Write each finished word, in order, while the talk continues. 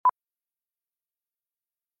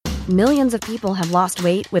Millions of people have lost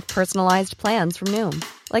weight with personalized plans from Noom.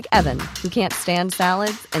 Like Evan, who can't stand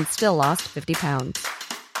salads and still lost 50 pounds.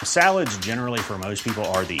 Salads generally for most people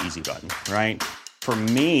are the easy button, right? For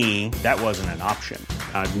me, that wasn't an option.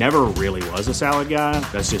 I never really was a salad guy.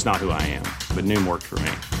 That's just not who I am. But Noom worked for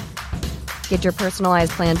me. Get your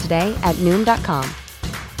personalized plan today at Noom.com.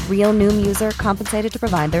 Real Noom user compensated to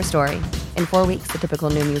provide their story. In 4 weeks, the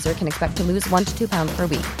typical Noom user can expect to lose 1 to 2 pounds per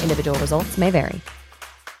week. Individual results may vary.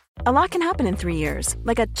 A lot can happen in 3 years,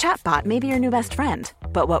 like a chatbot may be your new best friend.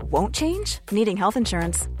 But what won't change? Needing health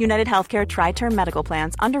insurance. United Healthcare Tri-Term Medical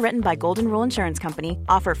Plans, underwritten by Golden Rule Insurance Company,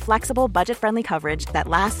 offer flexible, budget-friendly coverage that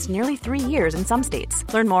lasts nearly 3 years in some states.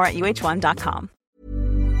 Learn more at uh1.com.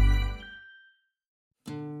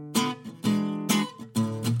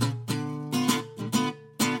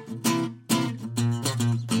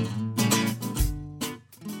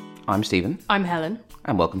 I'm Stephen. I'm Helen.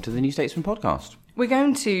 And welcome to the New Statesman podcast. We're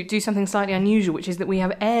going to do something slightly unusual, which is that we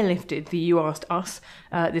have airlifted the You Asked Us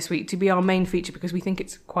this week to be our main feature because we think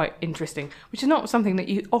it's quite interesting, which is not something that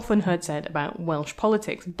you often heard said about Welsh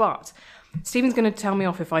politics. But Stephen's going to tell me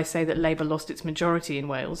off if I say that Labour lost its majority in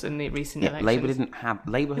Wales in the recent elections.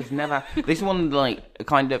 Labour has never... This is one,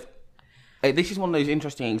 this is one of those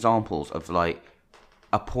interesting examples of,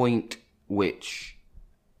 a point which...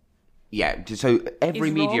 Yeah, so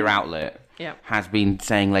every media outlet has been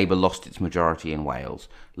saying Labour lost its majority in Wales.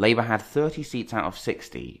 Labour had 30 seats out of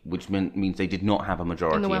 60, which means they did not have a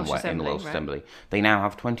majority in the Welsh Assembly. They now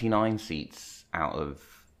have 29 seats out of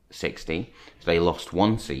 60, so they lost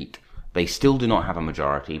 1 seat. They still do not have a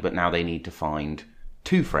majority, but now they need to find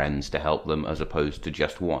 2 friends to help them as opposed to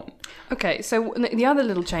just 1. Okay, so the other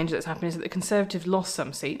little change that's happened is that the Conservatives lost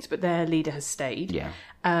some seats, but their leader has stayed. Yeah.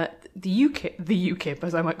 The UKIP,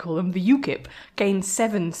 as I might call them, the UKIP gained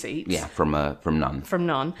 7 seats. Yeah, from none. From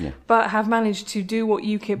none, yeah. But have managed to do what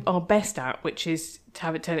UKIP are best at, which is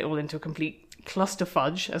to turn it all into a complete cluster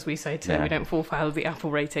fudge, as we say today. We don't fall foul of the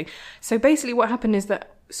Apple rating. So basically what happened is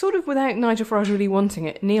that, sort of without Nigel Farage really wanting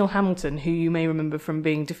it, Neil Hamilton, who you may remember from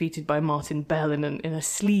being defeated by Martin Bell in a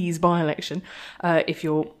sleaze by-election, if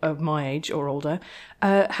you're of my age or older,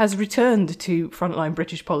 has returned to frontline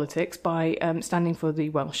British politics by standing for the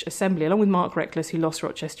Welsh Assembly, along with Mark Reckless, who lost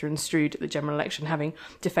Rochester and Stroud at the general election, having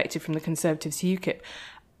defected from the Conservatives to UKIP.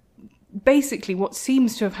 Basically, what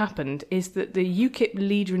seems to have happened is that the UKIP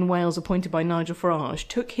leader in Wales, appointed by Nigel Farage,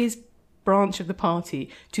 took his branch of the party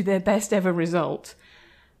to their best ever result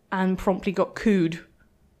and promptly got cooed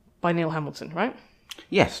by Neil Hamilton, right?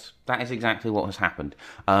 Yes, that is exactly what has happened.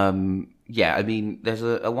 There's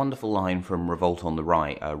a wonderful line from Revolt on the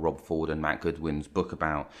Right, Rob Ford and Matt Goodwin's book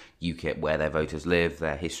about UKIP, where their voters live,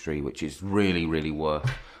 their history, which is really, really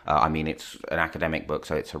worth... it's an academic book,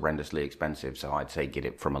 so it's horrendously expensive, so I'd say get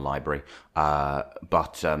it from a library.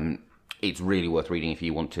 But it's really worth reading if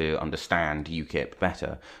you want to understand UKIP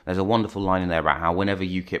better. There's a wonderful line in there about how whenever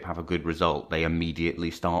UKIP have a good result, they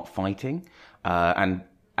immediately start fighting.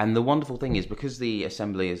 And the wonderful thing is, because the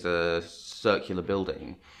Assembly is a circular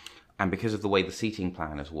building, and because of the way the seating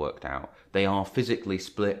plan has worked out, they are physically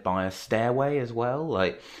split by a stairway as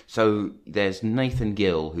well. So there's Nathan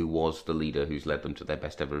Gill, who was the leader who's led them to their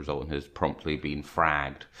best ever result and has promptly been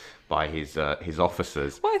fragged by his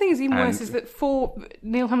officers. What I think is even worse is that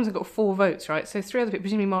Neil Hamilton got 4 votes, right? So 3 other people,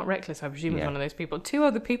 presumably Mark Reckless, I presume, was one of those people. 2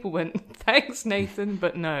 other people went, thanks, Nathan,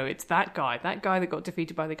 but no, it's that guy that got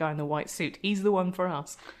defeated by the guy in the white suit. He's the one for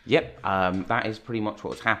us. Yep, that is pretty much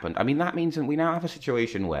what's happened. I mean, that means that we now have a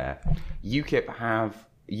situation where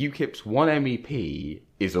UKIP's 1 MEP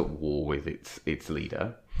is at war with its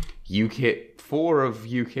leader. 4 of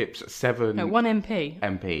UKIP's 7... No, 1 MP.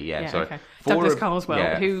 MP, sorry. Okay. Douglas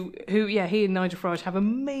Carswell, who he and Nigel Farage have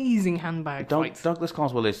amazing handbag fights. Douglas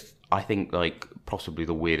Carswell is, I think, possibly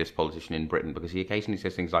the weirdest politician in Britain, because he occasionally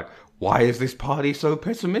says things like, why is this party so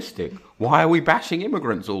pessimistic? Why are we bashing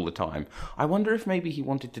immigrants all the time? I wonder if maybe he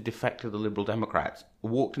wanted to defect to the Liberal Democrats,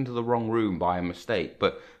 walked into the wrong room by a mistake,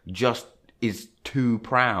 but just is too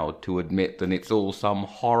proud to admit that it's all some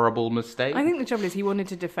horrible mistake. I think the trouble is he wanted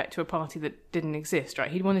to defect to a party that didn't exist, right?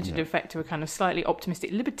 He wanted to defect to a kind of slightly optimistic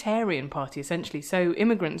libertarian party, essentially. So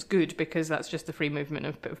immigrants good because that's just the free movement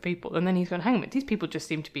of people. And then he's going, hang on a minute, these people just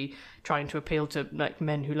seem to be trying to appeal to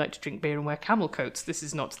men who like to drink beer and wear camel coats. This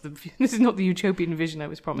is not the utopian vision I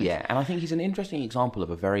was promised. Yeah, and I think he's an interesting example of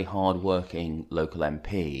a very hard-working local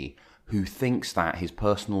MP who thinks that his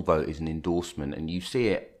personal vote is an endorsement, and you see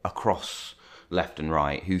it across left and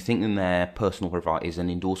right, who think that their personal vote is an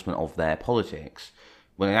endorsement of their politics,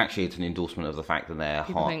 Well, actually, it's an endorsement of the fact that they're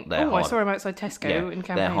People hard. think, I saw him outside Tesco in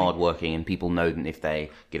campaign. They're hardworking, and people know that if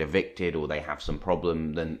they get evicted or they have some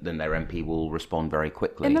problem, then their MP will respond very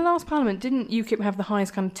quickly. In the last Parliament, didn't UKIP have the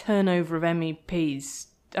highest kind of turnover of MEPs?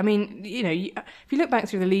 I mean, if you look back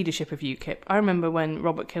through the leadership of UKIP, I remember when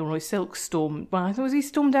Robert Kilroy-Silk stormed. Well, I thought, was he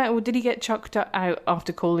stormed out, or did he get chucked out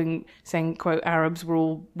after saying, quote, Arabs were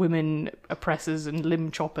all women oppressors and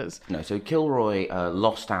limb choppers? No, so Kilroy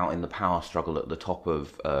lost out in the power struggle at the top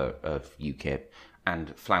of UKIP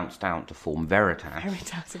and flounced out to form Veritas.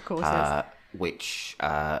 Veritas, of course, yes. Which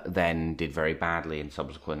then did very badly in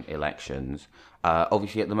subsequent elections.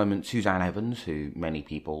 Obviously, at the moment, Suzanne Evans, who many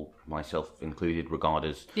people, myself included, regard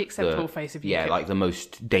as the acceptable face of UKIP. Yeah, like the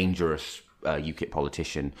most dangerous UKIP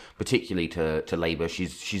politician, particularly to Labour.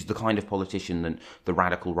 She's the kind of politician that the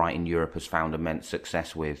radical right in Europe has found immense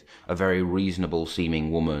success with. A very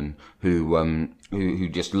reasonable-seeming woman who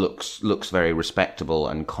just looks very respectable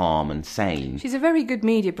and calm and sane. She's a very good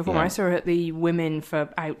media performer. Yeah. I saw her at the Women for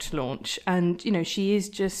Out launch, and she is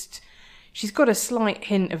just. She's got a slight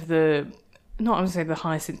hint of the. Not, I would say, the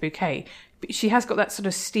hyacinth bouquet, but she has got that sort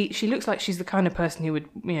of she looks like she's the kind of person who would,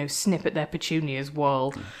 snip at their petunias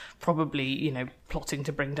while probably, plotting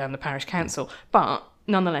to bring down the parish council. But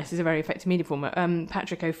nonetheless, is a very effective media performer.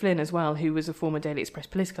 Patrick O'Flynn as well, who was a former Daily Express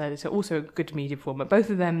political editor, also a good media performer.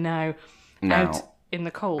 Both of them now out in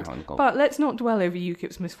the cold. But let's not dwell over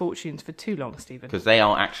UKIP's misfortunes for too long, Stephen. Because they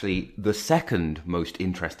are actually the second most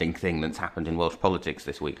interesting thing that's happened in Welsh politics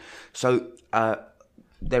this week. So,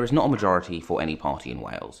 there is not a majority for any party in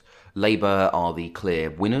Wales. Labour are the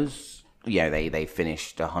clear winners. Yeah, they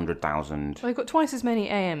finished 100,000. Well, they've got twice as many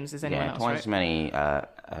AMs as anyone else, twice as many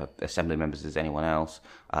assembly members as anyone else.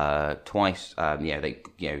 Many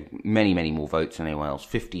more votes than anyone else.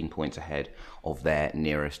 15 points ahead of their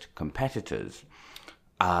nearest competitors.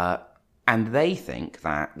 And they think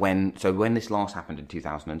that when this last happened in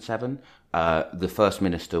 2007, the First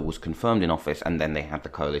Minister was confirmed in office, and then they had the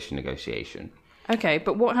coalition negotiation. Okay,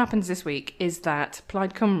 but what happens this week is that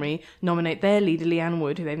Plaid Cymru nominate their leader, Leanne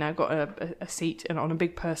Wood, who they've now got a seat and on a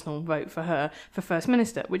big personal vote for her, for First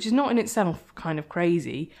Minister, which is not in itself kind of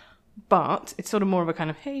crazy, but it's sort of more of a kind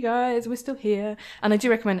of, hey guys, we're still here. And I do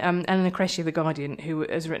recommend Eleanor Cresci of The Guardian, who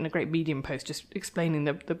has written a great Medium post just explaining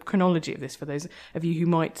the chronology of this for those of you who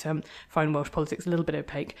might find Welsh politics a little bit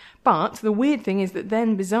opaque. But the weird thing is that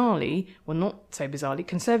then bizarrely, well not so bizarrely,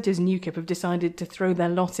 Conservatives and UKIP have decided to throw their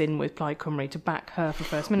lot in with Plaid Cymru to back her for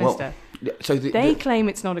First Minister. Well, so they claim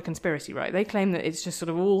it's not a conspiracy, right? They claim that it's just sort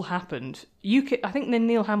of all happened. UKIP, I think then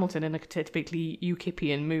Neil Hamilton, in a typically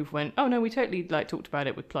UKIPian move, went, oh no, we totally talked about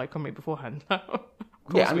it with Plaid Cymru beforehand.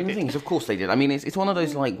 Yeah, I mean, the thing is, of course they did. I mean, it's one of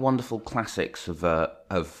those wonderful classics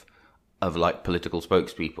of political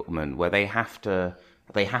spokespeople where they have to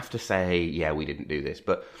say, yeah, we didn't do this.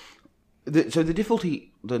 But so the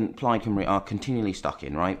difficulty that Plaid Cymru are continually stuck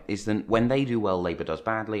in, right, is that when they do well, Labour does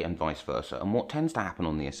badly, and vice versa. And what tends to happen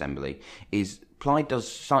on the Assembly is Plaid does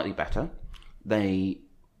slightly better. They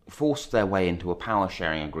forced their way into a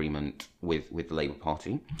power-sharing agreement with the Labour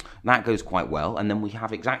Party. That goes quite well, and then we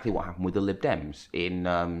have exactly what happened with the Lib Dems in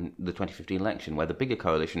the 2015 election, where the bigger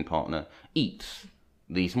coalition partner eats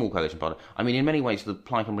the small coalition partner. I mean, in many ways, the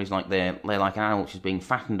Plaid Cymru is like they're like an owl which is being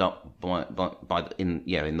fattened up in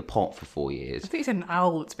the pot for 4 years. I think it's an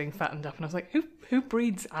owl that's being fattened up, and I was like, who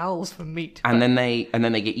breeds owls for meat? And then they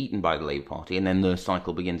get eaten by the Labour Party, and then the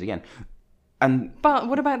cycle begins again. But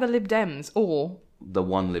what about the Lib Dems or? The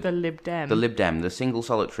Lib Dem, the single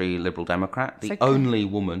solitary Liberal Democrat, the only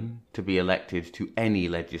woman to be elected to any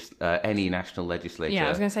national legislature. Yeah, I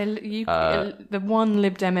was going to say the one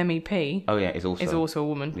Lib Dem MEP. Oh yeah, is also a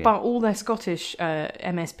woman. Yeah. But all their Scottish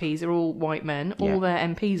MSPs are all white men. All their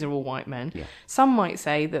MPs are all white men. Yeah. Some might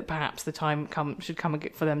say that perhaps the time should come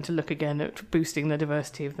for them to look again at boosting the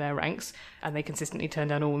diversity of their ranks, and they consistently turn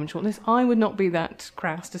down all women shortlists. I would not be that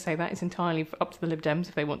crass to say that. It's entirely up to the Lib Dems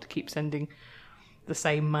if they want to keep sending the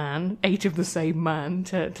same man, 8 of the same man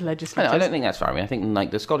to legislators. I don't think that's fair. I mean, I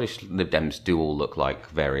think the Scottish Lib Dems do all look like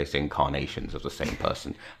various incarnations of the same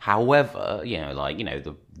person. However,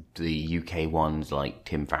 the UK ones, like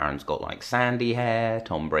Tim Farron's got sandy hair,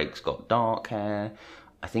 Tom Brake's got dark hair.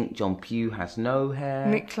 I think John Pugh has no hair.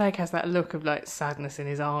 Nick Clegg has that look of sadness in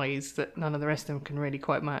his eyes that none of the rest of them can really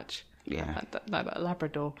quite match. Yeah, like that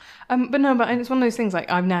Labrador. But it's one of those things.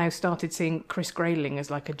 I've now started seeing Chris Grayling as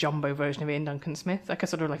a jumbo version of Ian Duncan Smith, a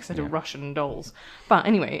set of Russian dolls. But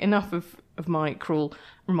anyway, enough of my cruel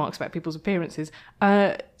remarks about people's appearances.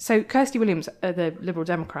 So Kirsty Williams, the Liberal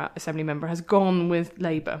Democrat Assembly member, has gone with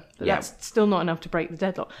Labour. That's still not enough to break the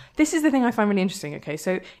deadlock. This is the thing I find really interesting. Okay,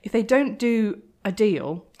 so if they don't do a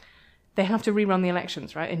deal, they have to rerun the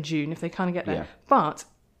elections, right, in June if they kind of get there. Yeah. But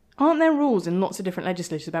aren't there rules in lots of different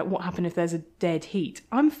legislatures about what happens if there's a dead heat?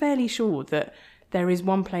 I'm fairly sure that there is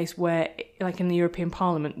one place where, like in the European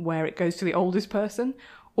Parliament, where it goes to the oldest person,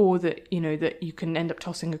 or that, that you can end up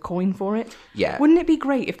tossing a coin for it. Yeah. Wouldn't it be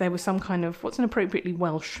great if there was some kind of, what's an appropriately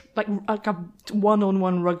Welsh, like a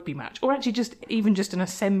one-on-one rugby match, or actually just an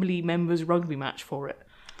assembly members rugby match for it?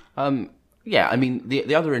 Yeah, I mean,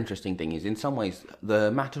 the other interesting thing is, in some ways,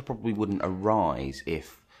 the matter probably wouldn't arise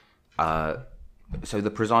if... so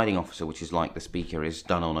the presiding officer, which is like the speaker, is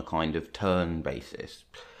done on a kind of turn basis.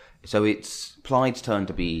 So it's Plaid's turn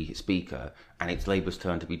to be speaker, and it's Labour's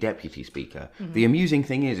turn to be deputy speaker. Mm-hmm. The amusing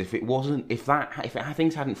thing is, if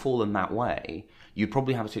things hadn't fallen that way, you'd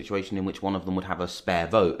probably have a situation in which one of them would have a spare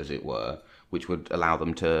vote, as it were, which would allow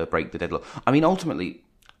them to break the deadlock. I mean, ultimately,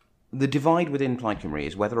 the divide within Plaid Cymru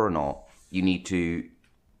is whether or not you need to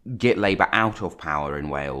get Labour out of power in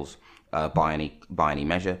Wales by any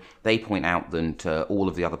measure. They point out that all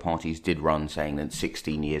of the other parties did run, saying that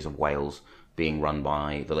 16 years of Wales being run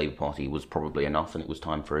by the Labour Party was probably enough and it was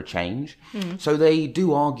time for a change. So they do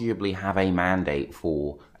arguably have a mandate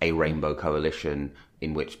for a rainbow coalition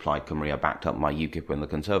in which Plaid Cymru are backed up by UKIP and the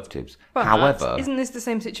Conservatives. But however... Isn't this the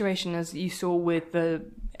same situation as you saw with the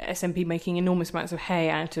SNP making enormous amounts of hay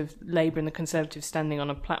out of Labour and the Conservatives standing on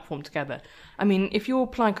a platform together? I mean, if you're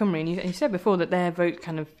Plaid Cymru, and you said before that their vote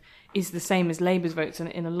kind of is the same as Labour's votes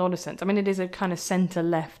in a lot of sense. I mean, it is a kind of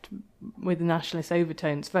centre-left with nationalist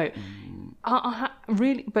overtones vote.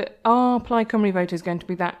 But are Plaid Cymru voters going to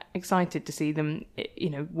be that excited to see them,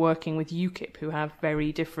 working with UKIP, who have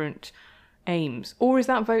very different aims? Or is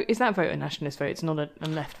that vote a nationalist vote? It's not a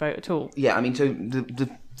left vote at all. Yeah, I mean, so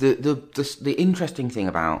the interesting thing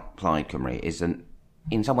about Plaid Cymru is that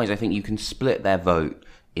in some ways I think you can split their vote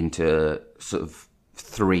into sort of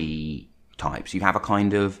three types. You have a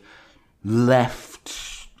kind of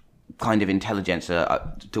left kind of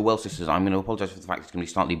intelligentsia. To Welsh listeners, I'm going to apologise for the fact it's going to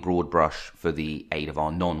be slightly broad brush for the aid of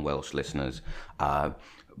our non-Welsh listeners.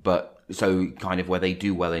 But so kind of where they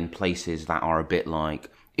do well in places that are a bit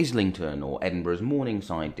like Islington or Edinburgh's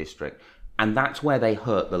Morningside district. And that's where they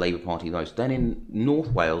hurt the Labour Party most. Then in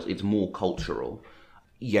North Wales, it's more cultural.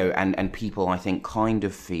 And people, I think, kind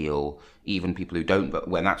of feel, even people who don't, but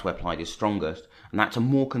when that's where Plaid is strongest, and that's a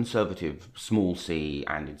more conservative, small C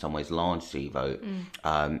and in some ways large C vote,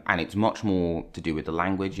 and it's much more to do with the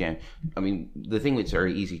language. I mean, the thing that's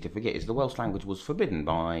very easy to forget is the Welsh language was forbidden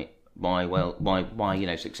by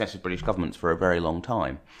successive British governments for a very long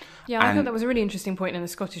time. Yeah, I thought that was a really interesting point in the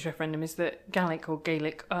Scottish referendum, is that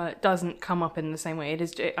Gaelic doesn't come up in the same way. It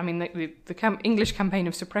is. I mean, the English campaign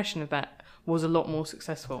of suppression of that was a lot more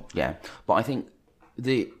successful. Yeah, but I think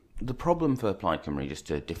the problem for Plaid Cymru, just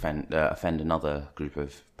to offend another group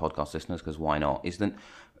of podcast listeners, because why not, is that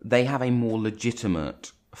they have a more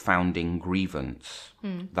legitimate founding grievance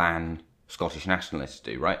than Scottish nationalists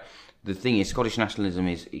do, right? The thing is, Scottish nationalism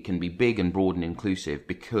it can be big and broad and inclusive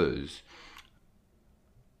because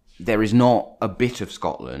there is not a bit of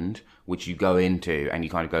Scotland which you go into and you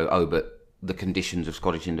kind of go, oh, but the conditions of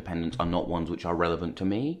Scottish independence are not ones which are relevant to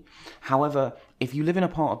me. However, if you live in a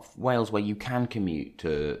part of Wales where you can commute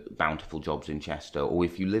to bountiful jobs in Chester, or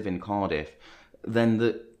if you live in Cardiff, then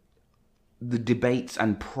the debates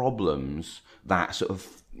and problems that sort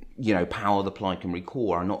of, power the Plaid Cymru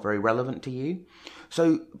core are not very relevant to you.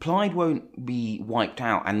 So Plaid won't be wiped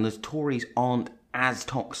out, and the Tories aren't as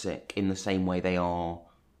toxic in the same way they are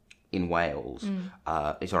in Wales,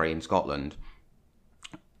 in Scotland.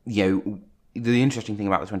 The interesting thing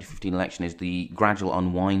about the 2015 election is the gradual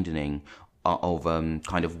unwinding of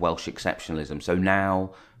kind of Welsh exceptionalism. So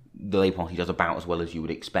now the Labour Party does about as well as you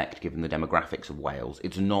would expect given the demographics of Wales.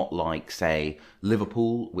 It's not like, say,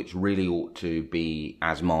 Liverpool, which really ought to be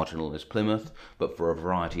as marginal as Plymouth, but for a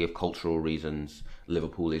variety of cultural reasons,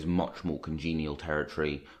 Liverpool is much more congenial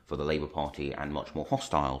territory for the Labour Party and much more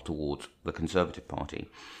hostile towards the Conservative Party.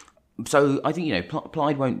 So I think,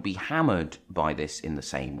 Plaid won't be hammered by this in the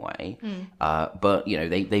same way, but,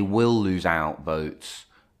 they will lose out votes,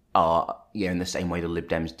 in the same way the Lib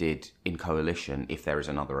Dems did in coalition if there is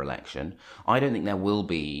another election. I don't think there will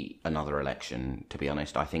be another election, to be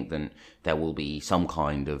honest. I think that there will be some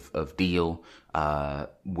kind of deal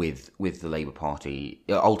with the Labour Party.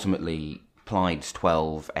 Ultimately, Plaid's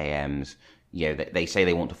 12 AMs, they say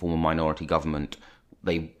they want to form a minority government.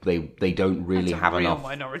 They don't really have enough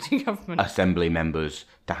minority government assembly members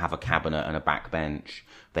to have a cabinet and a backbench.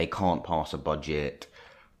 They can't pass a budget.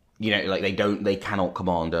 They cannot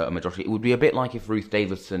command a majority. It would be a bit like if Ruth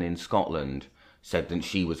Davidson in Scotland said that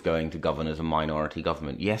she was going to govern as a minority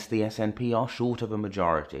government. Yes, the SNP are short of a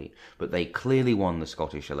majority, but they clearly won the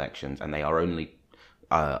Scottish elections, and they are only,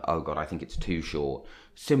 I think it's 2 short.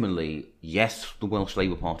 Similarly, yes, the Welsh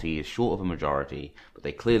Labour Party is short of a majority, but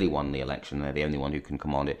they clearly won the election. They're the only one who can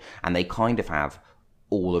command it, and they kind of have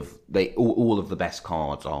all of the best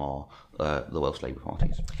cards are the Welsh Labour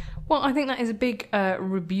parties. Well, I think that is a big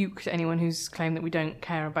rebuke to anyone who's claimed that we don't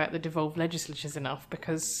care about the devolved legislatures enough,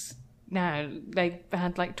 because now they've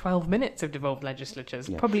had like 12 minutes of devolved legislatures.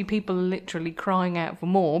 Yeah. Probably people literally crying out for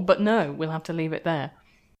more, but no, we'll have to leave it there.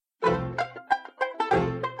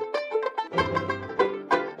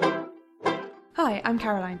 Hi, I'm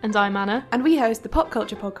Caroline. And I'm Anna. And we host the pop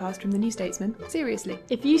culture podcast from The New Statesman, Seriously.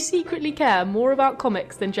 If you secretly care more about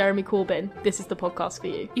comics than Jeremy Corbyn, this is the podcast for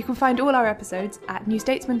you. You can find all our episodes at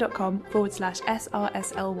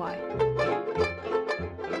newstatesman.com/SRSLY.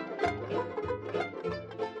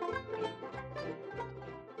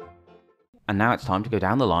 And now it's time to go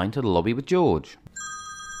down the line to the lobby with George.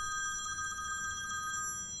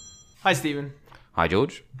 Hi, Stephen. Hi,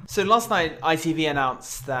 George. So last night, ITV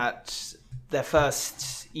announced that their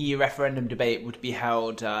first EU referendum debate would be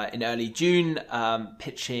held in early June,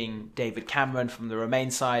 pitching David Cameron from the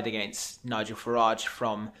Remain side against Nigel Farage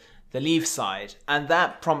from the Leave side. And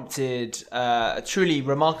that prompted a truly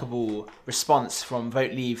remarkable response from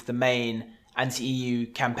Vote Leave, the main anti-EU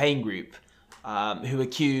campaign group, who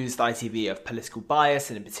accused ITV of political bias,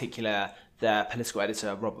 and in particular their political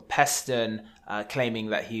editor Robert Peston, claiming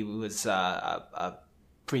that he was a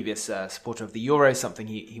previous supporter of the euro, something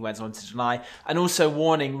he went on to deny, and also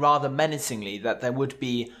warning rather menacingly that there would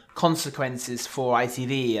be consequences for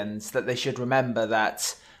ITV, and that they should remember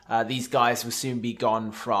that these guys will soon be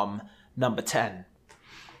gone from number 10.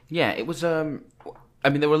 Yeah, it was... I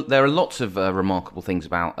mean, there are lots of remarkable things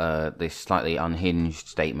about this slightly unhinged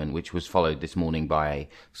statement, which was followed this morning by a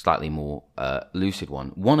slightly more lucid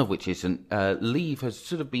one. One of which is Leave has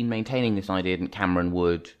sort of been maintaining this idea that Cameron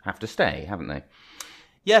would have to stay, haven't they?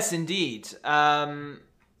 Yes, indeed.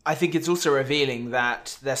 I think it's also revealing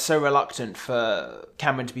that they're so reluctant for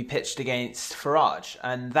Cameron to be pitched against Farage,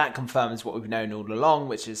 and that confirms what we've known all along,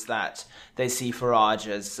 which is that they see Farage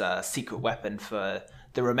as a secret weapon for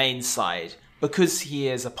the Remain side, because he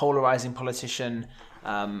is a polarising politician,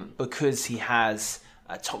 because he has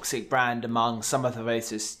a toxic brand among some of the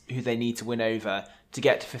voters who they need to win over to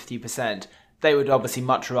get to 50%. They would obviously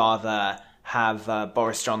much rather have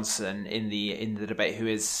Boris Johnson in the debate, who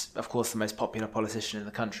is, of course, the most popular politician in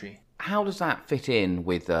the country. How does that fit in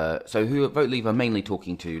with... so who Vote Leave are mainly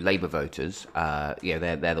talking to Labour voters.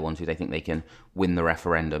 They're the ones who they think they can win the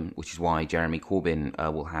referendum, which is why Jeremy Corbyn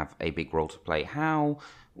will have a big role to play.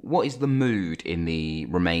 What is the mood in the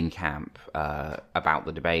Remain camp about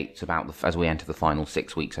the debates, as we enter the final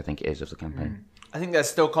 6 weeks, I think it is, of the campaign? I think there's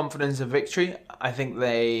still confidence of victory. I think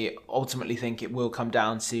they ultimately think it will come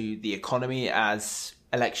down to the economy, as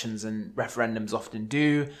elections and referendums often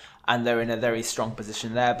do, and they're in a very strong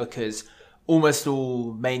position there because almost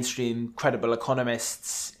all mainstream credible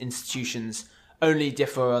economists, institutions, only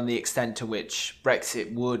differ on the extent to which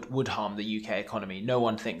Brexit would harm the UK economy. No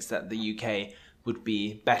one thinks that the UK would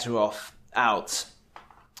be better off out.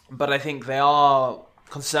 But I think they are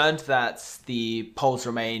concerned that the polls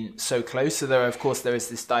remain so close. So there is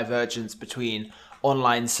this divergence between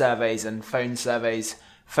online surveys and phone surveys.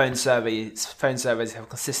 Phone surveys have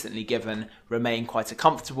consistently given Remain quite a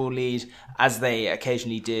comfortable lead, as they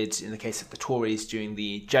occasionally did in the case of the Tories during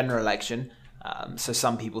the general election. So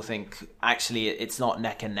some people think actually it's not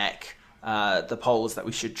neck and neck. The polls that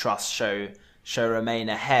we should trust show Remain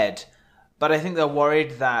ahead. But I think they're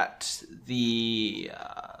worried that the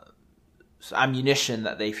ammunition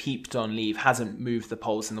that they've heaped on Leave hasn't moved the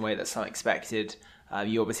polls in the way that some expected.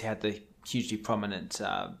 You obviously had the hugely prominent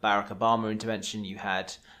Barack Obama intervention. You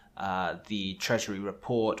had the Treasury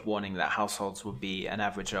report warning that households would be an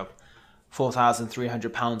average of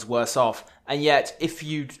 £4,300 worse off. And yet, if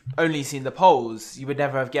you'd only seen the polls, you would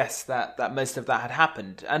never have guessed that most of that had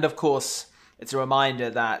happened. And of course, it's a reminder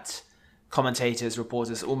that commentators,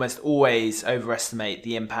 reporters almost always overestimate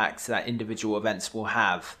the impact that individual events will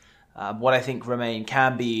have. What I think Remain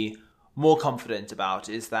can be more confident about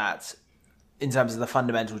is that in terms of the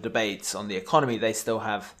fundamental debates on the economy, they still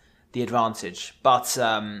have the advantage. But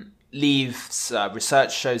Leave's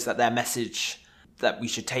research shows that their message that we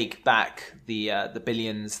should take back the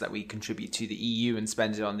billions that we contribute to the EU and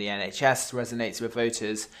spend it on the NHS resonates with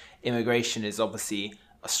voters. Immigration is obviously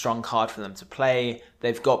a strong card for them to play.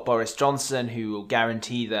 They've got Boris Johnson, who will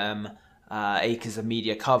guarantee them acres of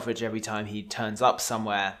media coverage every time he turns up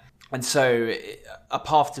somewhere. And so a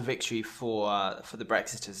path to victory for the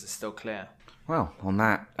Brexiters is still clear. Well, on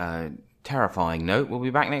that terrifying note, we'll be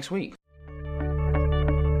back next week.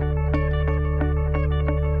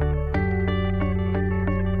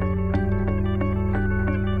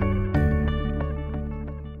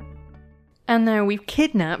 And now we've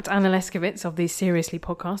kidnapped Anna Leskowitz of the Seriously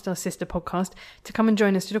podcast, our sister podcast, to come and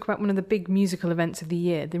join us to talk about one of the big musical events of the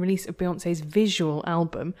year, the release of Beyoncé's visual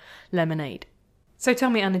album, Lemonade. So tell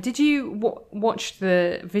me, Anna, did you watch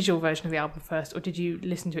the visual version of the album first, or did you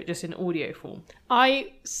listen to it just in audio form?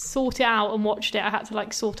 I sought it out and watched it. I had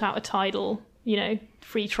to sort out a Tidal,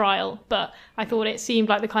 free trial, but I thought it seemed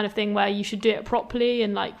like the kind of thing where you should do it properly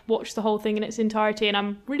and watch the whole thing in its entirety, and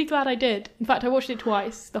I'm really glad I did. In fact, I watched it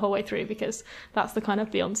twice the whole way through because that's the kind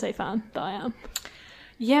of Beyonce fan that I am.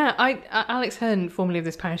 Yeah, Alex Hearn, formerly of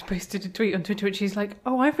this parish, posted a tweet on Twitter which she's like,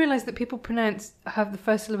 I've realised that people have the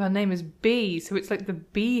first syllable of her name as B, so it's like the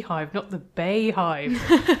beehive, not the Bayhive.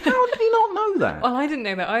 How did he not know that? Well, I didn't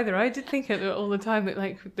know that either. I did think it all the time that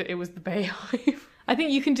it was the Bayhive. I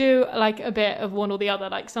think you can do a bit of one or the other.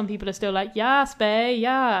 Some people are still yes, Bay,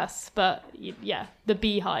 yes, but yeah, the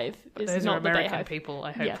beehive is those not are American the Bayhive. people,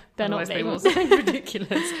 I hope. Yeah, they're otherwise not they will labels. sound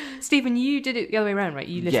ridiculous. Stephen, you did it the other way around, right?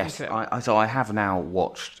 You listened to it. Yes, so I have now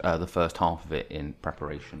watched the first half of it in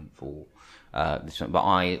preparation for this one, but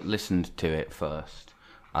I listened to it first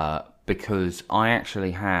because I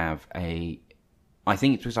actually have I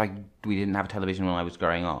think it's because we didn't have a television when I was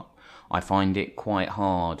growing up. I find it quite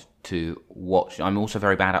hard to watch. I'm also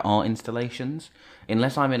very bad at art installations.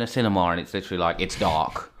 Unless I'm in a cinema and it's literally it's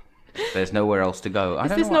dark. There's nowhere else to go.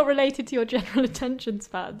 Is this not related to your general attention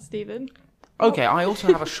span, Stephen? Okay, I also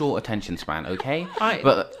have a short attention span, okay?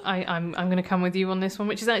 I'm going to come with you on this one,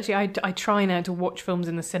 which is actually, I try now to watch films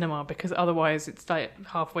in the cinema because otherwise it's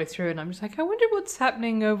halfway through and I'm just I wonder what's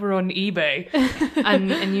happening over on eBay.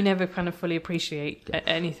 and you never kind of fully appreciate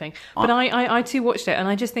anything. But I too watched it and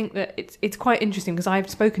I just think that it's quite interesting because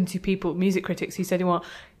I've spoken to people, music critics, who said, well,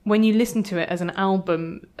 when you listen to it as an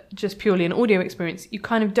album, just purely an audio experience, you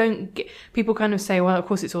kind of don't get, people kind of say, well, of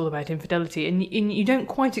course it's all about infidelity, and you don't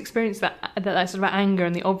quite experience that sort of anger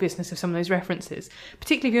and the obviousness of some of those references,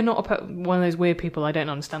 particularly if you're not one of those weird people, I don't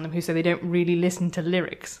understand them, who say they don't really listen to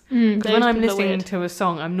lyrics. Because when I'm listening to a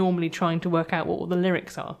song, I'm normally trying to work out what all the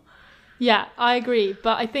lyrics are. Yeah, I agree,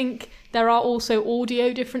 but I think there are also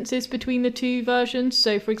audio differences between the two versions.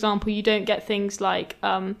 So, for example, you don't get things like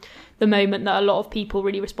the moment that a lot of people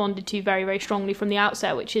really responded to very, very strongly from the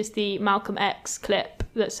outset, which is the Malcolm X clip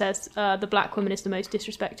that says the black woman is the most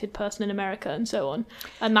disrespected person in America and so on.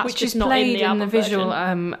 And that's which just is not played in the visual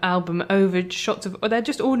album over shots of. They're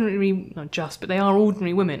just ordinary, not just, but they are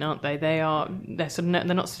ordinary women, aren't they? They're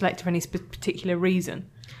not selected for any particular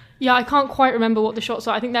reason. Yeah, I can't quite remember what the shots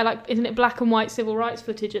are. I think they're isn't it black and white civil rights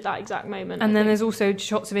footage at that exact moment? And then there's also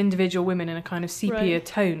shots of individual women in a kind of sepia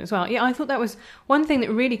tone as well. Yeah, I thought that was one thing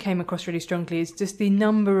that really came across really strongly is just the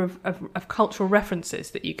number of cultural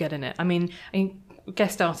references that you get in it. I mean,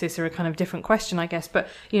 guest artists are a kind of different question, I guess, but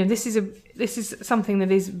this is something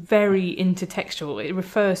that is very intertextual. It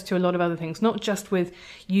refers to a lot of other things, not just with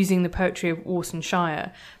using the poetry of Orson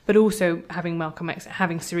Shire, but also having Malcolm X,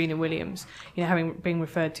 having Serena Williams, having being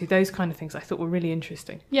referred to. Those kind of things I thought were really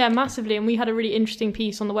interesting. Yeah, massively. And we had a really interesting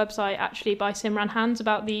piece on the website actually by Simran Hans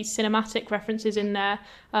about the cinematic references in there.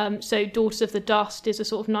 So Daughters of the Dust is a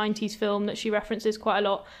sort of 90s film that she references quite a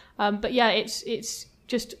lot. But yeah, it's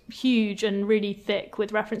just huge and really thick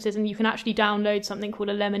with references, and you can actually download something called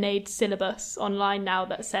a Lemonade syllabus online now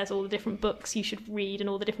that says all the different books you should read and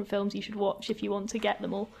all the different films you should watch if you want to get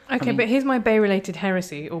them all. Okay, but here's my Bay-related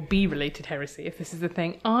heresy, or B-related heresy, if this is the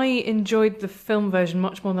thing. I enjoyed the film version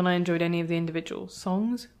much more than I enjoyed any of the individual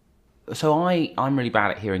songs. So I'm really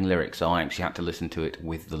bad at hearing lyrics, so I actually had to listen to it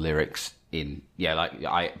with the lyrics in.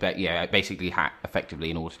 Basically effectively,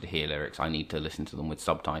 in order to hear lyrics, I need to listen to them with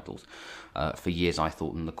subtitles. For years I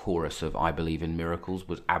thought the chorus of I Believe in Miracles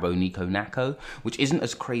was Abo Nico Nako, which isn't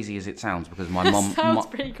as crazy as it sounds because my mum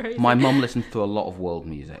pretty crazy. My mum listens to a lot of world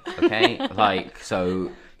music, okay?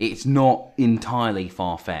 So it's not entirely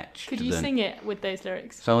far-fetched. Could you sing it with those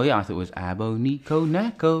lyrics? So yeah, I thought it was Abo Nico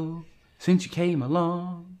Nako, since you came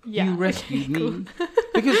along, you rescued me.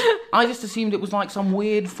 Because I just assumed it was like some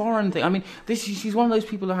weird foreign thing. I mean, she's one of those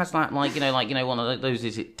people who has one of those,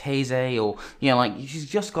 is it Teze or she's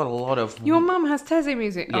just got a lot of. Your mum has Teze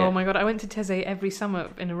music. Yeah. Oh my god, I went to Teze every summer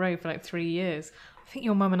in a row for 3 years. I think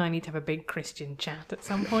your mum and I need to have a big Christian chat at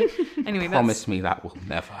some point. Anyway, promise me that will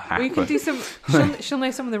never happen. We can do some. She'll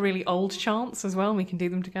know some of the really old chants as well, and we can do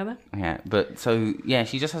them together. Yeah, but so yeah,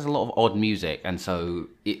 she just has a lot of odd music, and so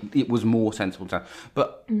it was more sensible to.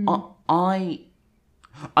 But I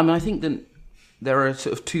mean, I think that there are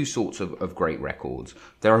sort of two sorts of great records.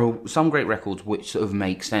 There are some great records which sort of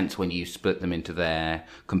make sense when you split them into their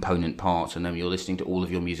component parts, and then you're listening to all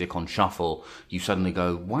of your music on shuffle, you suddenly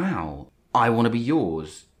go, wow, I Want to Be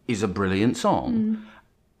Yours is a brilliant song.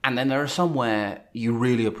 And then there are some where you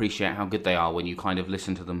really appreciate how good they are when you kind of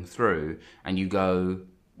listen to them through, and you go,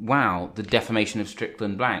 wow, The Defamation of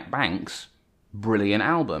Strickland Banks, brilliant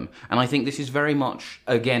album. And I think this is very much,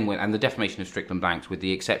 again, and The Defamation of Strickland Banks, with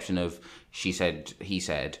the exception of She Said, He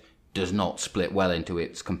Said, does not split well into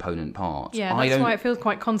its component parts. Yeah, that's why it feels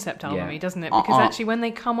quite concept album-y, doesn't it? Because actually when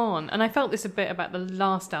they come on, and I felt this a bit about the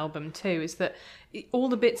last album too, is that all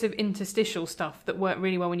the bits of interstitial stuff that work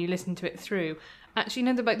really well when you listen to it through, actually,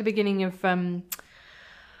 you know, like the beginning of,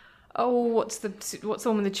 what's the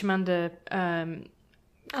one with the Chimamanda...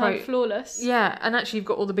 Flawless. Yeah, and actually you've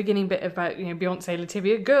got all the beginning bit about, you know, Beyonce,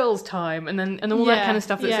 Lativia, girls' time, and all that kind of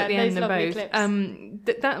stuff that's at the end of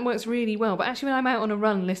both. That works really well. But actually when I'm out on a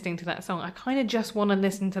run listening to that song, I kind of just want to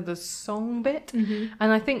listen to the song bit. And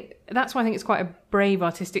I think that's why I think it's quite a brave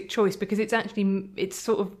artistic choice, because it's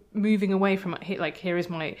sort of moving away from like here is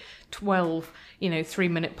my 12,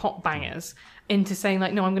 3-minute pop bangers, into saying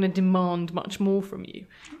like, no, I'm going to demand much more from you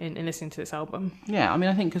in listening to this album. Yeah, I mean,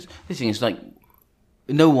 I think because this thing is like,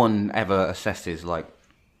 no one ever assesses, like,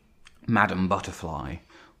 Madame Butterfly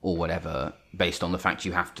or whatever based on the fact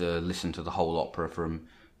you have to listen to the whole opera from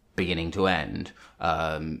beginning to end.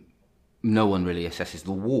 No one really assesses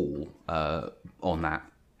The Wall on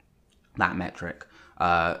that metric.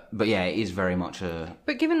 But yeah, it is very much a...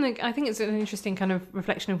 But given I think it's an interesting kind of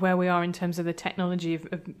reflection of where we are in terms of the technology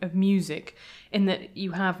of music, in that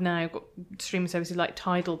you have now got streaming services like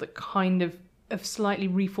Tidal that kind of have slightly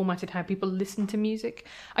reformatted how people listen to music.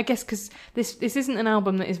 I guess because this isn't an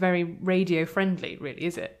album that is very radio friendly, really,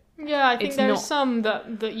 is it? Yeah, I think there are some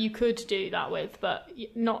that you could do that with, but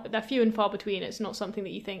they're few and far between. It's not something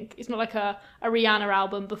that you think... It's not like a Rihanna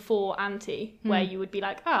album before Anti, where you would be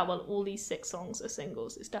like, well, all these 6 songs are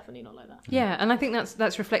singles. It's definitely not like that. Yeah, and I think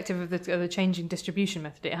that's reflective of the changing distribution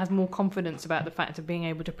method. It has more confidence about the fact of being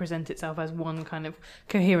able to present itself as one kind of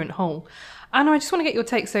coherent whole. Anna, I just want to get your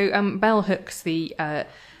take. So Bell Hooks, the...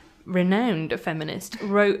 renowned feminist,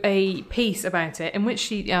 wrote a piece about it in which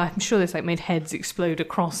she, I'm sure this made heads explode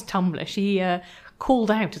across Tumblr. She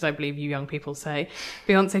called out, as I believe you young people say,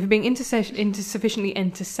 Beyonce for being insufficiently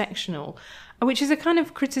intersectional, which is a kind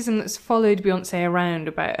of criticism that's followed Beyonce around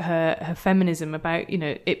about her feminism, about,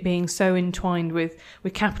 it being so entwined with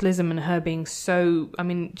capitalism, and her being so... I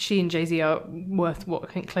mean, she and Jay-Z are worth, I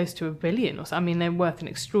think, close to $1 billion or so. I mean, they're worth an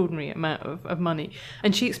extraordinary amount of money.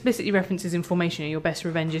 And she explicitly references in Formation, your best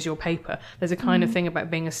revenge is your paper. There's a kind of thing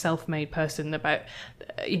about being a self-made person, about,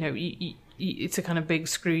 it's a kind of big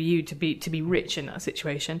screw you to be rich in that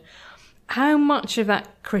situation. How much of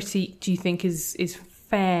that critique do you think is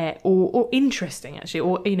fair or interesting, actually,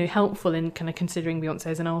 or helpful in kind of considering Beyonce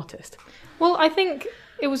as an artist? Well, I think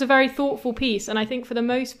it was a very thoughtful piece, and I think for the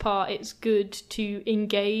most part it's good to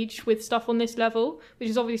engage with stuff on this level, which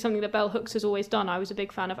is obviously something that Bell Hooks has always done. I was a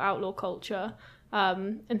big fan of outlaw culture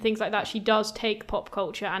and things like that. She does take pop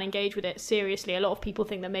culture and engage with it seriously. A lot of people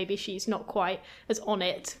think that maybe she's not quite as on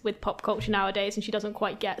it with pop culture nowadays, and she doesn't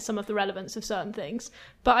quite get some of the relevance of certain things.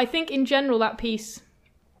 But I think in general that piece,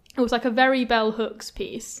 it was like a very Bell Hooks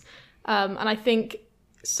piece. And I think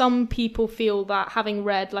some people feel that, having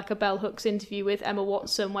read like a Bell Hooks interview with Emma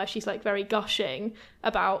Watson where she's like very gushing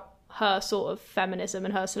about her sort of feminism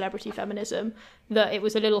and her celebrity feminism, that it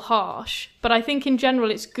was a little harsh. But I think in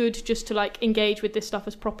general it's good just to like engage with this stuff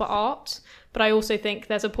as proper art. But I also think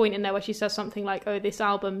there's a point in there where she says something like, this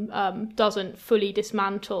album doesn't fully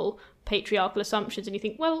dismantle patriarchal assumptions, and you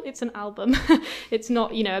think, well, it's an album. It's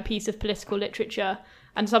not, a piece of political literature.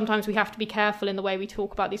 And sometimes we have to be careful in the way we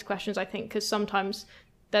talk about these questions, I think, because sometimes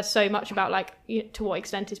there's so much about, like, to what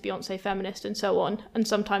extent is Beyonce feminist and so on. And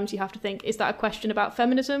sometimes you have to think, is that a question about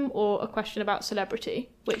feminism or a question about celebrity?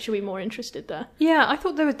 Which are we more interested there? Yeah, I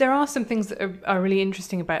thought there are some things that are really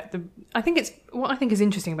interesting about what I think is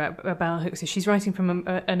interesting about Bell Hooks is she's writing from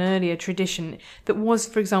an earlier tradition that was,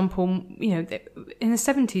 for example, in the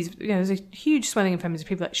 70s, there's a huge swelling in feminism,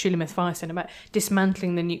 people like Shulamith Firestone, about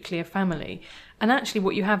dismantling the nuclear family. And actually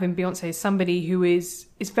what you have in Beyonce is somebody who is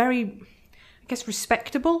very, I guess,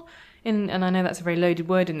 respectable, and I know that's a very loaded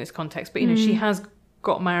word in this context, but she has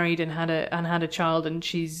got married and had a child, and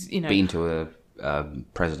she's been to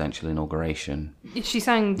presidential inauguration. She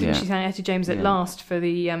sang, didn't she sang Etta James at last for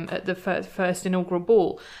the at the first inaugural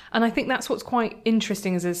ball, and I think that's what's quite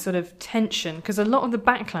interesting as a sort of tension, because a lot of the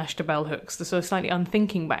backlash to bell hooks, the sort of slightly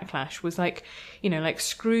unthinking backlash, was like, like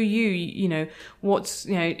screw you, what's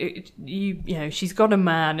she's got a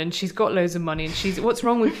man and she's got loads of money and she's what's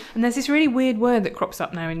wrong with, and there's this really weird word that crops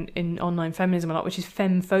up now in online feminism a lot, which is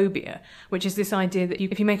femphobia, which is this idea that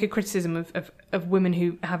if you make a criticism of women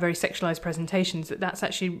who have very sexualized presentations, that's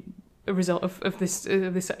actually a result of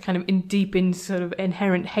this kind of deep sort of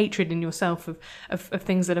inherent hatred in yourself of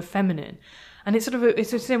things that are feminine. And it's sort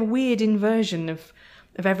of a weird inversion of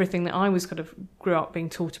everything that I was kind of grew up being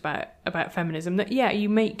taught about feminism, that you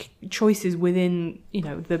make choices within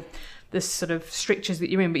the sort of strictures that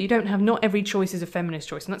you're in, but you don't have, not every choice is a feminist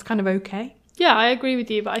choice, and that's kind of okay. Yeah, I agree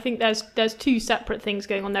with you, but I think there's two separate things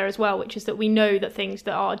going on there as well, which is that we know that things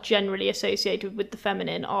that are generally associated with the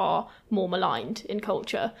feminine are more maligned in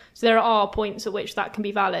culture. So there are points at which that can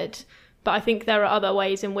be valid, but I think there are other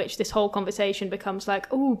ways in which this whole conversation becomes like,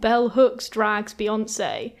 oh, bell hooks drags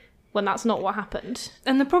Beyonce, when that's not what happened.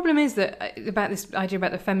 And the problem is that about this idea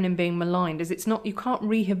about the feminine being maligned is it's not, you can't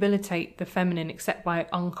rehabilitate the feminine except by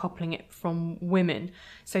uncoupling it from women.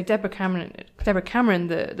 So Deborah Cameron,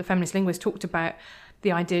 the feminist linguist, talked about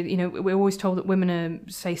the idea, we're always told that women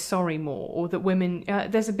say sorry more, or that women,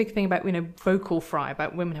 there's a big thing about, vocal fry,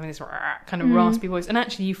 about women having this kind of raspy voice. And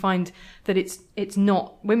actually you find that it's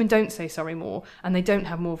not, women don't say sorry more, and they don't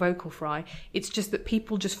have more vocal fry. It's just that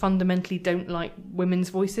people just fundamentally don't like women's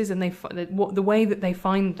voices, and the way that they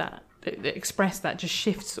find that, express that, just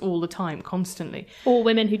shifts all the time, constantly. Or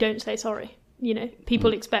women who don't say sorry.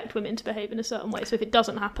 People expect women to behave in a certain way, so if it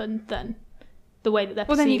doesn't happen, then the way that they're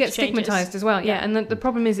perceived then you get changes. stigmatised as well. Yeah. And the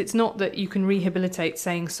problem is, it's not that you can rehabilitate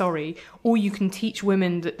saying sorry, or you can teach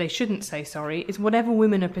women that they shouldn't say sorry. It's whatever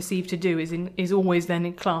women are perceived to do is always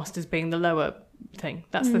then classed as being the lower thing.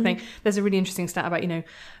 That's the thing. There's a really interesting stat about,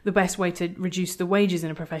 the best way to reduce the wages in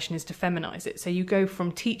a profession is to feminise it. So you go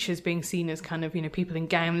from teachers being seen as kind of, people in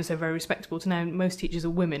gowns are very respectable, to now most teachers are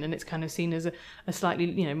women, and it's kind of seen as a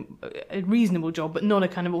slightly, a reasonable job, but not a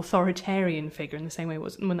kind of authoritarian figure in the same way it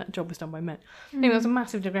was when that job was done by men. Anyway, that was a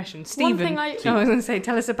massive digression. Stephen, I was going to say,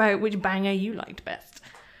 tell us about which banger you liked best.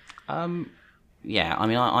 I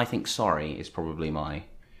think Sorry is probably my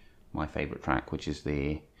favourite track, which is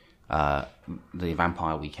the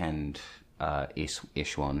Vampire Weekend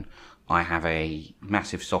ish one. I have a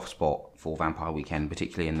massive soft spot for Vampire Weekend,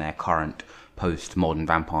 particularly in their current post-Modern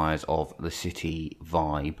Vampires of the City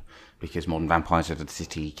vibe, because Modern Vampires of the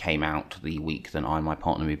City came out the week that I and my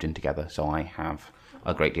partner moved in together, so I have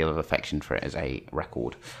a great deal of affection for it as a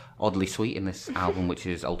record. Oddly sweet in this album, which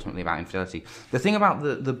is ultimately about infidelity. The thing about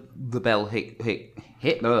the Bell Bell Hicks.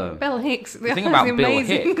 The thing about Bill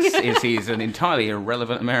Hicks is he's an entirely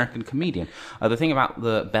irrelevant American comedian. The thing about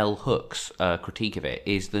the Bell Hooks critique of it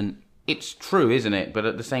is that it's true, isn't it? But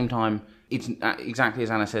at the same time, it's exactly as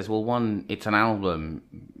Anna says. Well, one, it's an album.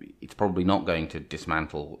 It's probably not going to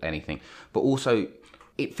dismantle anything. But also,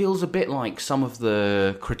 it feels a bit like some of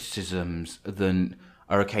the criticisms that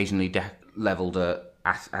are occasionally levelled at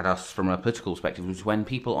us from a political perspective, which is when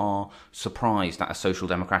people are surprised that a social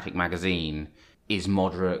democratic magazine is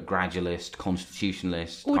moderate, gradualist,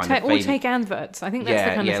 constitutionalist. Or take adverts. I think that's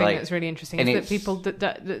the kind of thing that's really interesting. Is that people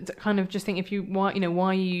that kind of just think, why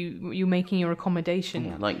are you making your accommodation?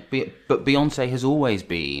 Yeah, but Beyonce has always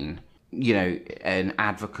been, an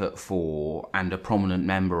advocate for and a prominent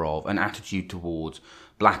member of an attitude towards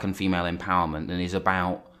black and female empowerment, and is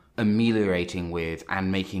about ameliorating with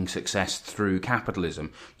and making success through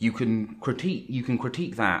capitalism. You can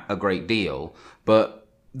critique that a great deal, but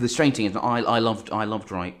the strange thing is, I loved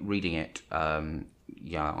reading it.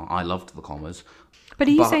 I loved the commas. But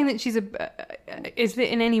are you saying that she's is it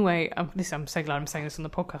in any way? I'm so glad I'm saying this on the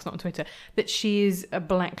podcast, not on Twitter, that she is a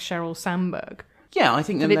black Sheryl Sandberg? Yeah, I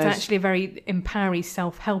think that it's actually a very empowering,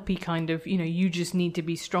 self-helpy kind of, you just need to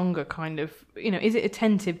be stronger kind of, is it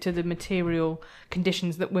attentive to the material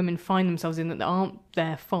conditions that women find themselves in that aren't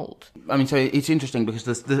their fault? I mean, so it's interesting because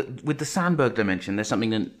with the Sandberg dimension, there's something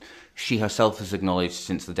that she herself has acknowledged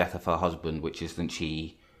since the death of her husband, which is that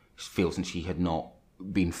she feels that she had not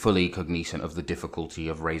been fully cognizant of the difficulty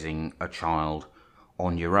of raising a child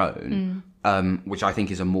on your own, which I think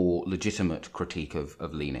is a more legitimate critique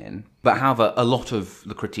of Lean In. But however, a lot of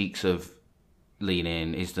the critiques of Lean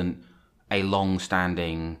In is that a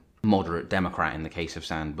long-standing moderate Democrat, in the case of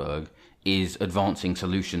Sandberg, is advancing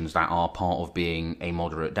solutions that are part of being a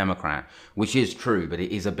moderate Democrat, which is true, but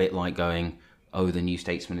it is a bit like going, the New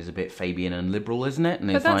Statesman is a bit Fabian and liberal, isn't it? And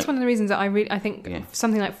but it's that's like, one of the reasons that I think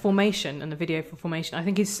something like Formation and the video for Formation, I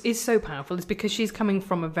think is so powerful. Is because she's coming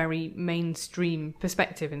from a very mainstream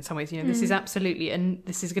perspective in some ways. This is absolutely, and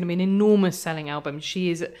this is going to be an enormous selling album. She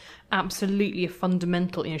is absolutely a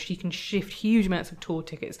fundamental. She can shift huge amounts of tour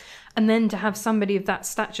tickets, and then to have somebody of that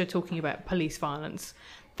stature talking about police violence,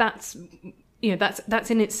 that's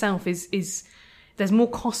in itself is there's more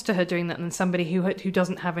cost to her doing that than somebody who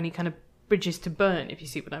doesn't have any kind of bridges to burn, if you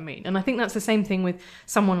see what I mean. And I think that's the same thing with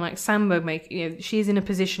someone like Sambo. She is in a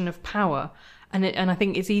position of power, and I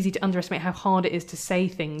think it's easy to underestimate how hard it is to say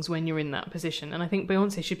things when you're in that position. And I think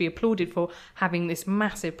Beyonce should be applauded for having this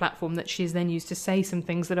massive platform that she has then used to say some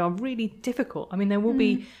things that are really difficult. I mean, there will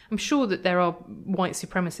be, I'm sure that there are white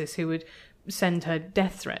supremacists who would send her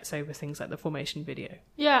death threats over things like the Formation video.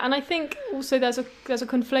 Yeah, and I think also there's a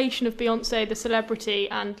conflation of Beyonce the celebrity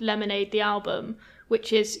and Lemonade the album,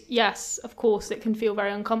 which is, yes, of course, it can feel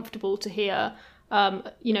very uncomfortable to hear,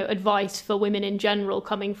 advice for women in general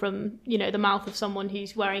coming from, the mouth of someone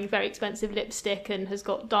who's wearing very expensive lipstick and has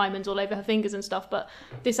got diamonds all over her fingers and stuff. But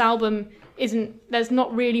this album there's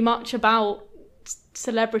not really much about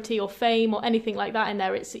celebrity or fame or anything like that in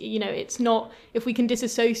there. It's not, if we can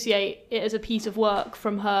disassociate it as a piece of work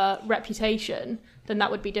from her reputation, then that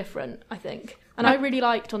would be different, I think. And I really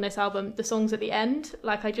liked on this album the songs at the end.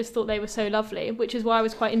 I just thought they were so lovely, which is why I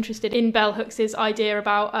was quite interested in Bell Hooks' idea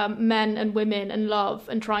about men and women and love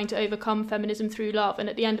and trying to overcome feminism through love. And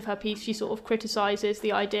at the end of her piece, she sort of criticises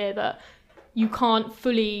the idea that you can't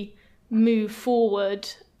fully move forward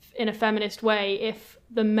in a feminist way if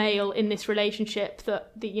the male in this relationship,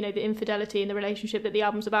 that the infidelity in the relationship that the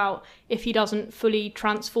album's about, if he doesn't fully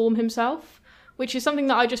transform himself. Which is something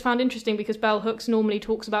that I just found interesting, because Bell Hooks normally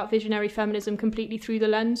talks about visionary feminism completely through the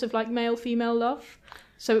lens of male-female love.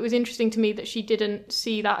 So it was interesting to me that she didn't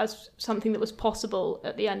see that as something that was possible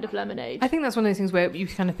at the end of Lemonade. I think that's one of those things where you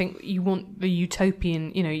kind of think you want the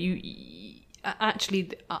utopian, actually,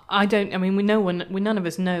 none of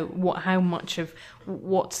us know how much of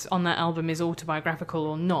what's on that album is autobiographical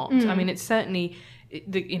or not. I mean, it's certainly,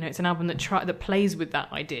 it's an album that plays with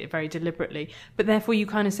that idea very deliberately. But therefore, you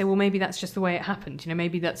kind of say, well, maybe that's just the way it happened.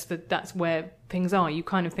 Maybe that's where things are. You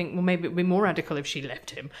kind of think, well, maybe it would be more radical if she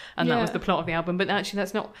left him, and that was the plot of the album. But actually,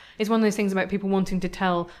 that's not. It's one of those things about people wanting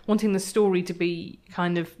the story to be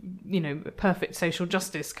kind of, perfect social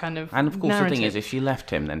justice kind of. And of course, narrative. The thing is, if she left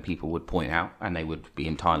him, then people would point out, and they would be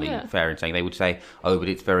entirely fair in saying, they would say, oh, but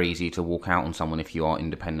it's very easy to walk out on someone if you are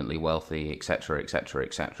independently wealthy, etc., etc.,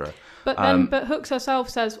 etc. But Hooks herself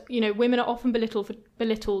says, women are often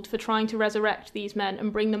belittled for trying to resurrect these men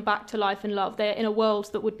and bring them back to life and love. They're in a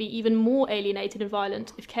world that would be even more alienated and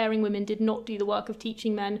violent if caring women did not do the work of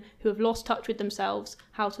teaching men who have lost touch with themselves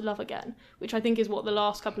how to love again, which I think is what the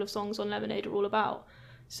last couple of songs on Lemonade are all about.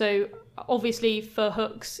 So obviously for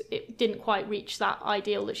Hooks, it didn't quite reach that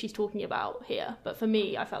ideal that she's talking about here. But for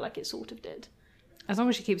me, I felt like it sort of did. As long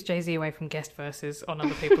as she keeps Jay-Z away from guest verses on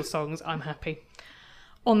other people's songs, I'm happy.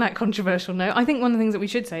 On that controversial note, I think one of the things that we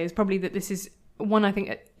should say is probably that this is one, I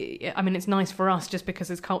think, it's nice for us just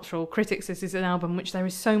because as cultural critics, this is an album which there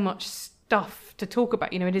is so much stuff to talk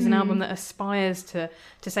about. It is an album that aspires to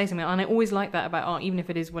say something. And I always like that about art, even if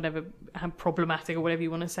it is how problematic or whatever you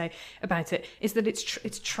want to say about it, is that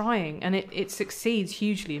it's trying, and it succeeds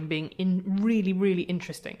hugely in being really, really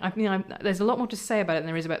interesting. There's a lot more to say about it than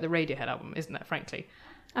there is about the Radiohead album, isn't there, frankly?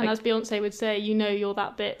 And as Beyonce would say, you're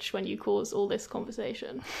that bitch when you cause all this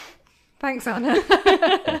conversation. Thanks, Anna.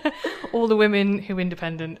 All the women who are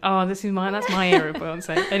independent. Oh, that's my era of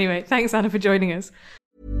Beyonce. Anyway, thanks, Anna, for joining us.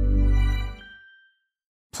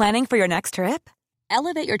 Planning for your next trip?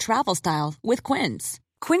 Elevate your travel style with Quince.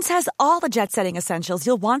 Quince has all the jet-setting essentials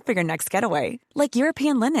you'll want for your next getaway, like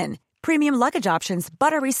European linen, premium luggage options,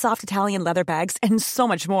 buttery soft Italian leather bags, and so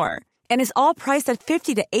much more. And is all priced at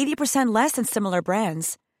 50 to 80% less than similar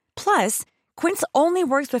brands. Plus, Quince only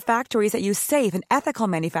works with factories that use safe and ethical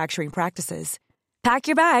manufacturing practices. Pack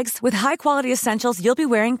your bags with high-quality essentials you'll be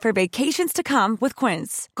wearing for vacations to come with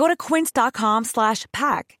Quince. Go to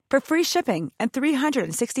quince.com/pack for free shipping and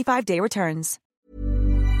 365-day returns.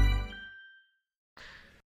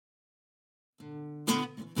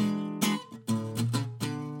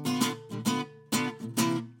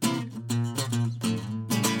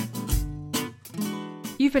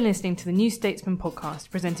 You've been listening to the New Statesman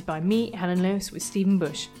podcast, presented by me, Helen Lewis, with Stephen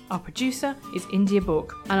Bush. Our producer is India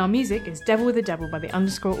Book, and our music is Devil with a Devil by the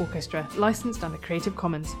 _ Orchestra, licensed under Creative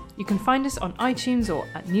Commons. You can find us on iTunes or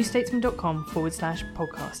at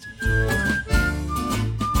newstatesman.com/podcast.